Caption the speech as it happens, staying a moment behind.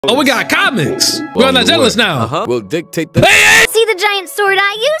Oh, we got comics. We're on that jealous now. We'll dictate the— Hey! See the giant sword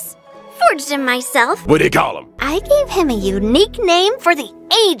I use? Forged him myself. What do you call him? I gave him a unique name for the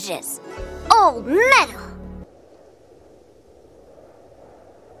ages. Old Metal.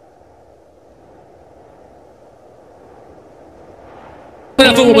 Play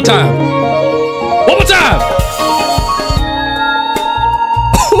that for one more time. One more time.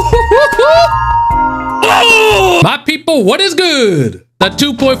 Oh! My people, what is good? The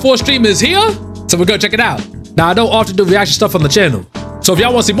 2.4 stream is here, so we're gonna check it out. Now, I don't often do reaction stuff on the channel, so if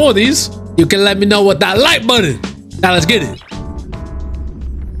y'all want to see more of these, you can let me know with that like button. Now, let's get it.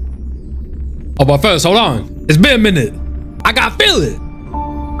 Oh, but first, hold on. It's been a minute. I got feel it.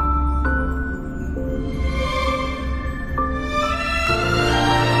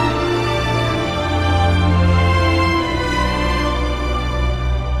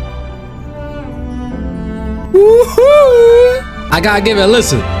 I gotta give it a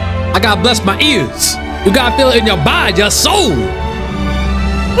listen. I gotta bless my ears. You gotta feel it in your body, your soul.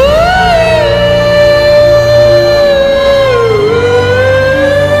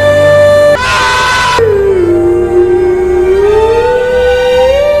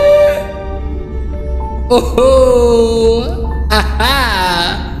 Oh,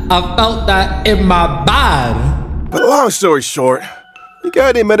 I felt that in my body. But long story short, you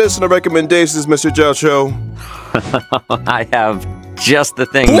got any medicinal recommendations, Mr. Jocho? I have just the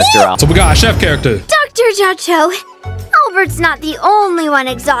thing, Mr. Al. So we got a chef character. Dr. Jocho, Albert's not the only one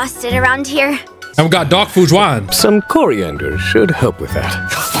exhausted around here. And we got Dark Foods wine. some coriander should help with that.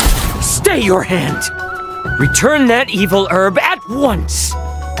 Stay your hand. Return that evil herb at once.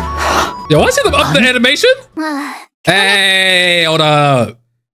 Yo, I see them up the animation. Hey, hold up.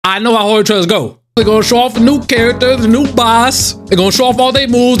 I know how horror trailers go. They're gonna show off the new character, the new boss. They're gonna show off all their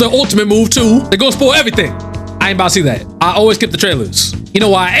moves, their ultimate move too. They're gonna spoil everything. I ain't about to see that. I always skip the trailers. You know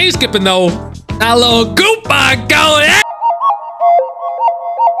why I ain't skipping though? That little goop I go.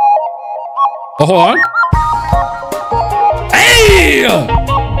 Oh, hold on. Hey!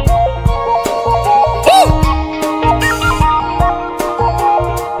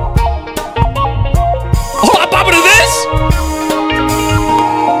 Oh, I'm popping to this?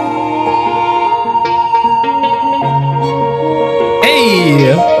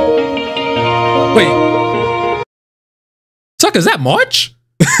 Hey! Wait. Suck, is that March?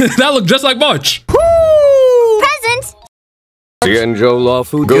 That looked just like March. Present! Tianzhou Law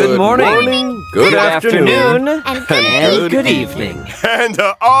Food. Good morning. Good afternoon. And Good evening. And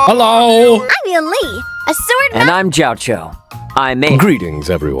Hello. I'm Yun Li, a sword And I'm Jiao Cho. I'm a— Greetings,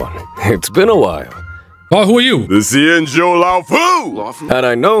 everyone. It's been a while. Oh, who are you? the Xianzhou Lao Fu! Had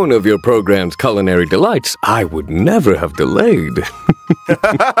I known of your program's culinary delights, I would never have delayed.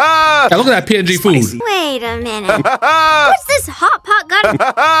 Yeah, look at that PNG food. Wait a minute. What's this hot pot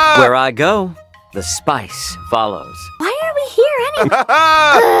got? Where I go, the spice follows. Why are we here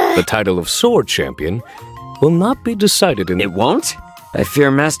anyway? The title of Sword Champion will not be decided in— It won't? I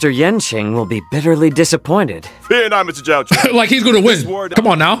fear Master Yenqing will be bitterly disappointed. Fear not, Mr. Jocho. Like he's gonna win. Come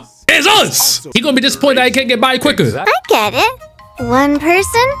on now. It's us! He gonna be disappointed that he can't get by quicker. I get it. One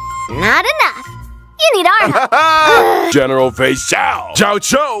person, not enough. You need our help. General Fei Xiao.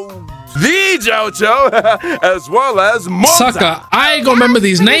 Jocho. The Jocho. As well as Mozart. Sucker, I ain't gonna remember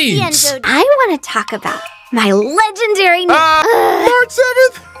these names. I want to talk about my legendary March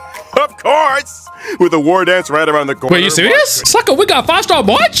 7th? Of course! With the war dance right around the corner. Wait, you serious? Sucker, we got 5-star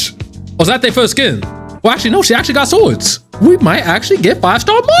March? Was that their first skin? Well, actually, no, she actually got swords. We might actually get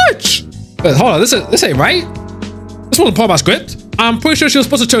 5-star March. But hold on, this ain't right. This wasn't part of my script. I'm pretty sure she was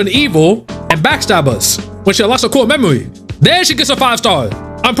supposed to turn evil and backstab us when she lost her core memory. Then she gets a 5-star.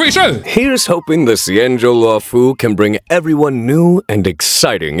 I'm pretty sure. Here's hoping the Xianzhou Law Fu can bring everyone new and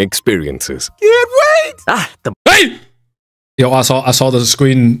exciting experiences. Can't wait! Hey! Yo, I saw the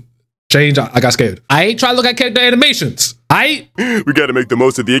screen change. I got scared. I ain't trying to look at character animations. We gotta make the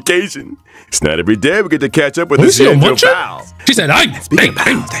most of the occasion. It's not every day we get to catch up with Oh, the you see a Xianzhou muncher? pals. She said,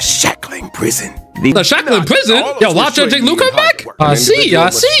 The shackling prison. the shackling prison? Yo, Lacha and Jake Luke come back? I see.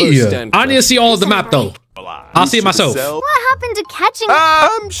 I need to see all of the map, though. I'll see it myself. What happened to catching?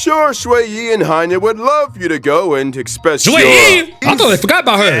 I'm sure Shui Yi and Hanya would love you to go and express Wait, your... I thought they forgot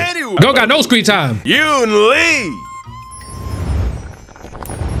about her. Anyway. Girl got no screen time. Yun Li!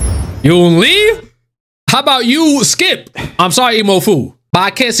 Yun Li? How about you skip? I'm sorry, Emo Fu, but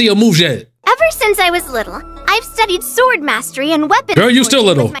I can't see your moves yet. Ever since I was little, I've studied sword mastery and weapons. Girl, you still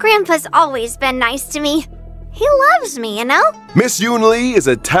little. Grandpa's always been nice to me. He loves me, you know? Miss Yun Li is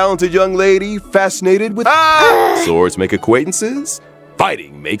a talented young lady fascinated with... Swords make acquaintances,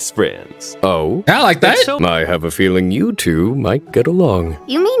 fighting makes friends. Oh? I like that. I have a feeling you two might get along.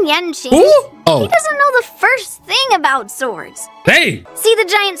 You mean Yenchi? Ooh. Oh. He doesn't know the first thing about swords. Hey. See the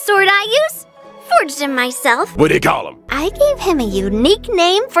giant sword I use? Forged him myself. What do you call him? I gave him a unique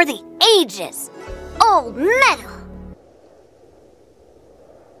name for the ages. Old Metal.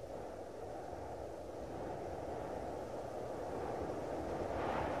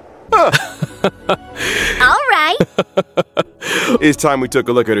 All right. It's time we took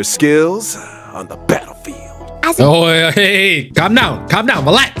a look at her skills on the battlefield. Oh, hey, calm down,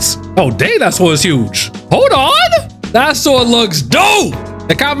 relax. Oh, dang, that sword is huge. Hold on. That sword looks dope.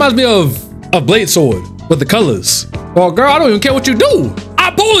 It kind of reminds me of a blade sword with the colors. Well, girl, I don't even care what you do.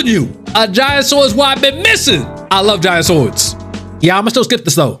 I'm pulling you. A giant sword is what I've been missing. I love giant swords. Yeah, I'm gonna still skip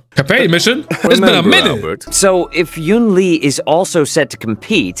this though. Companion mission. It's been a minute. Albert. So if Yun Li is also set to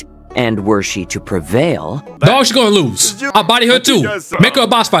compete, and were she to prevail... Dog, she's gonna lose. I'll body her too. Make her a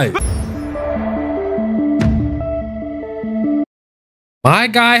boss fight. My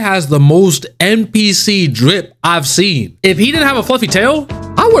guy has the most NPC drip I've seen. If he didn't have a fluffy tail,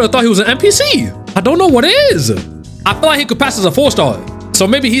 I would have thought he was an NPC. I don't know what it is. I feel like he could pass as a 4-star. So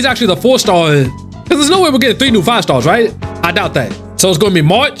maybe he's actually the 4-star. Because there's no way we're getting 3 new 5-stars, right? I doubt that. So it's gonna be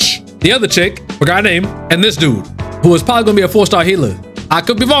March, the other chick, forgot her name, and this dude, who is probably gonna be a 4-star healer. I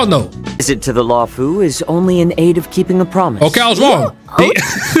could be wrong though. Visit to the Law Fu is only an aid of keeping a promise. Okay, I was wrong.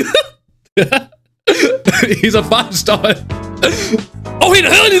 He's a 5-star. Oh, he the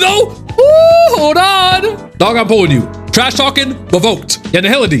Hillity though. Ooh, hold on. Dog, I'm pulling you. Trash talking, revoked. Yeah, the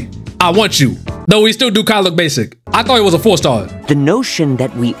Hillity. I want you. No, we still do kind of look basic. I thought he was a 4-star. The notion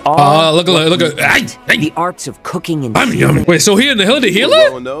that we are... look at. The arts of cooking and... Wait, so he in the Hillity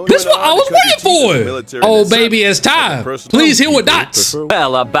healer? This is what I was waiting for. Oh, baby, it's time. Please heal with dots.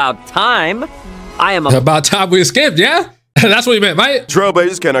 Well, about time. I am a... About time we escaped, yeah? That's what he meant, right?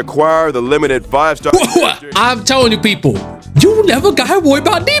 Trailblazers can acquire the limited 5-star... I'm telling you people, you never gotta worry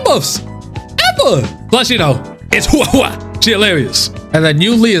about debuffs. Ever. Plus, you know, it's she hilarious. And then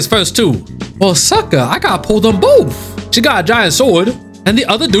Yun Li is first too. Well, sucker, I gotta pull them both. She got a giant sword, and the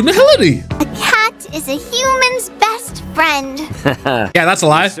other dude in Hillity. A cat is a human's best friend. Yeah, that's a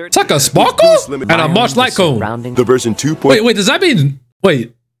lie. Sucker, Sparkle? And a March Light Cone. The version 2. Wait, does that mean...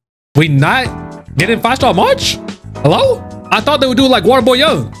 Wait, we not getting 5-star March? Hello? I thought they would do like Waterboy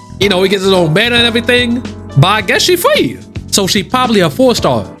Young. You know, he gets his own banner and everything. But I guess she free. So she probably a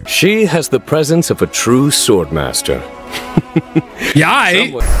 4-star. She has the presence of a true swordmaster. Yeah,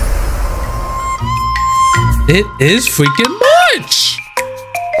 it is freaking March.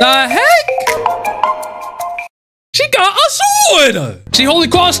 The heck? She got a sword. She holy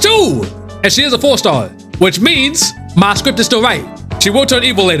cross too. And she is a 4-star, which means my script is still right. She will turn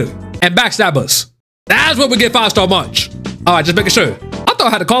evil later and backstab us. That's where we get 5-star March. All right, just making sure. I thought I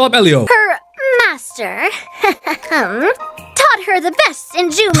had to call up Elio. Her master taught her the best in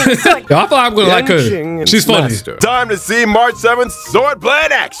Juman sword. Yo, I thought I'm gonna like her. She's funny. Master. Time to see March 7th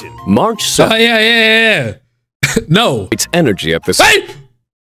Swordblade action. March 7th. Yeah. No. It's energy at the... Hey!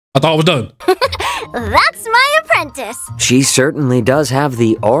 I thought I was done. That's my apprentice. She certainly does have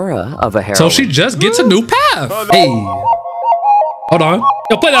the aura of a heroine. So she just gets a new path. Hey. Hold on.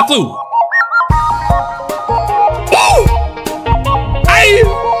 Yo, play that flute. Woo! Hey!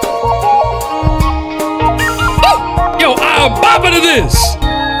 Oh! Yo, I'm bopping to this.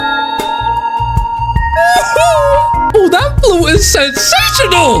 Oh, that flute is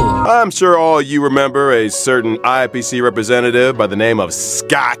sensational. I'm sure all you remember a certain IPC representative by the name of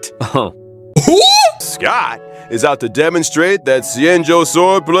Scott. Oh. Who? Scott is out to demonstrate that Xianzhou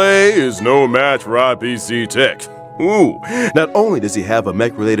swordplay is no match for IPC tech. Ooh, not only does he have a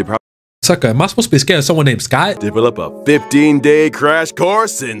mech-related problem, Sucker, am I supposed to be scared of someone named Scott? develop a 15-day crash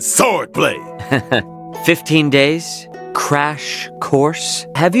course in swordplay. 15 days? Crash course?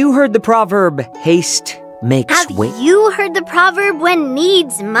 Have you heard the proverb, haste makes Have wait? you heard the proverb when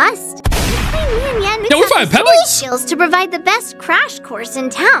needs must? Yo, we find pebbles? Skills to provide the best crash course in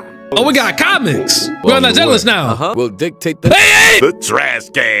town. Oh, we got comics. We're on that jealous now. We'll dictate the... Hey! The trash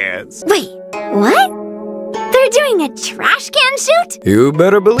cans. Wait, what? They're doing a trash can shoot? You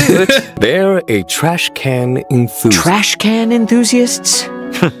better believe it. They're a trash can enthusiast. Trash can enthusiasts?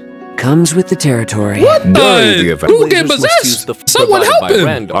 Comes with the territory. What During the? the Who get event, must use possessed? the Someone provided help by him.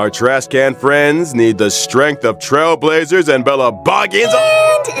 random. Our trash can friends need the strength of Trailblazers and Bella Boggins.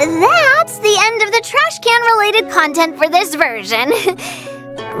 And that's the end of the trash can related content for this version.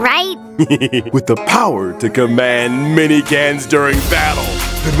 Right? With the power to command minicans during battle.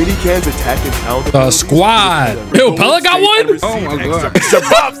 The minicans attack and counter. The squad. Yo, Pella got one? Oh my god. Extra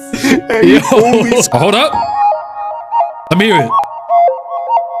buffs. And Yo, only hold up. Let me hear it.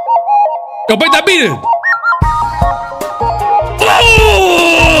 Yo, break that beat in.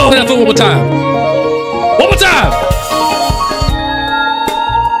 Oh! Play that foot one more time. One more time.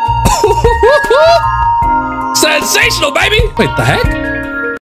 Sensational, baby. Wait, the heck?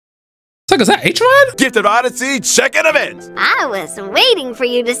 It's like, is that H-Rod? Gifted Odyssey, check an event. I was waiting for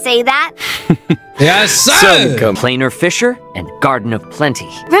you to say that. Yes, sir. Planar Fisher and Garden of Plenty.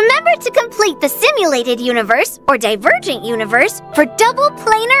 Remember to complete the simulated universe or divergent universe for double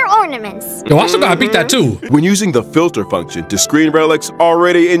planar ornaments. Yo, I still gotta beat that too. When using the filter function to screen relics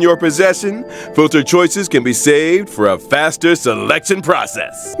already in your possession, filter choices can be saved for a faster selection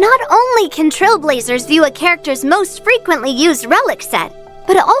process. Not only can Trailblazers view a character's most frequently used relic set,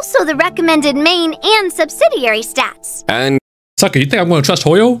 but also the recommended main and subsidiary stats. And Sucker, you think I'm gonna trust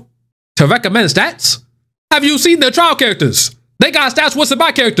Hoyo to recommend stats? Have you seen their trial characters? They got stats worse than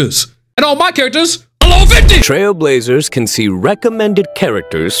my characters. And all my characters are level 50! Trailblazers can see recommended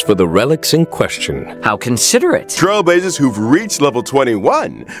characters for the relics in question. How considerate. Trailblazers who've reached level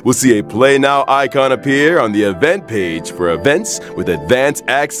 21 will see a Play Now icon appear on the event page for events with advanced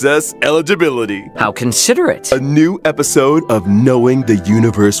access eligibility. How considerate. A new episode of Knowing the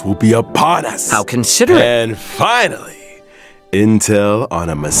Universe will be upon us. How considerate. And finally, intel on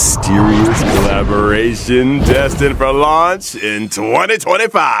a mysterious collaboration destined for launch in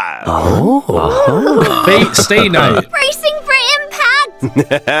 2025. Fate Stay Night. Bracing for impact!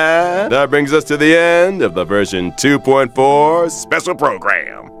 That brings us to the end of the version 2.4 special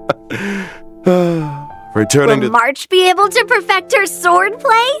program. Returning Will to March be able to perfect her sword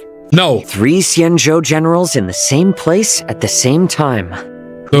play? No. 3 Xianzhou generals in the same place at the same time.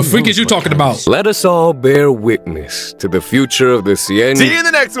 The freak is you talking about? Let us all bear witness to the future of the Cien. see you in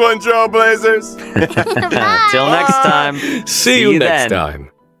the next one, Trailblazers. Till next time. See you next then. time.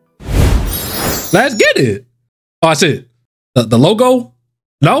 Let's get it. Oh, that's it. The logo?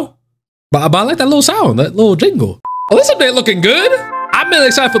 No? But I like that little sound, that little jingle. Oh, this update looking good. I'm really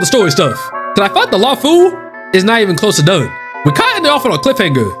excited for the story stuff. Cause I thought the Lafu is not even close to done. We kind of ended off on a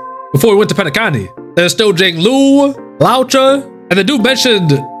cliffhanger before we went to Penacani. There's still Jing Lu, Laucha, and the dude mentioned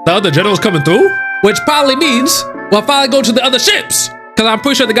the other generals coming through, which probably means we'll finally go to the other ships, because I'm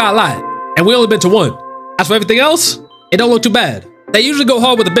pretty sure they got a lot, and we only been to one. As for everything else, it don't look too bad. They usually go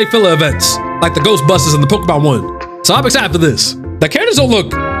hard with the big filler events, like the Ghostbusters and the Pokemon one. So I'm excited for this. The characters don't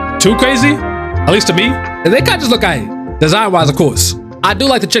look too crazy, at least to me, and they kind of just look aight, design-wise, of course. I do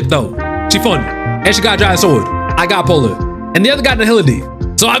like the chick, though. She funny, and she got a giant sword. I got Polar, and the other guy, Nahility,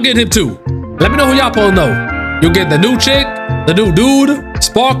 so I'm getting him too. Let me know who y'all pulling, though. You'll get the new chick, the new dude,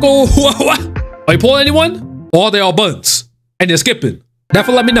 Sparkle, Are you pulling anyone? Or are they all buns? And you're skipping?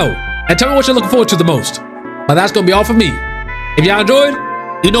 Definitely let me know. And tell me what you're looking forward to the most. But that's gonna be all for me. If y'all enjoyed,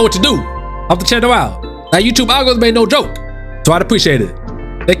 you know what to do. Help the channel out. That YouTube algorithm ain't no joke. So I'd appreciate it.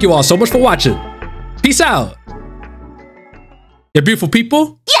 Thank you all so much for watching. Peace out. You beautiful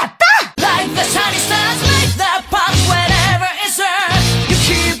people. Like the shiny stars, like the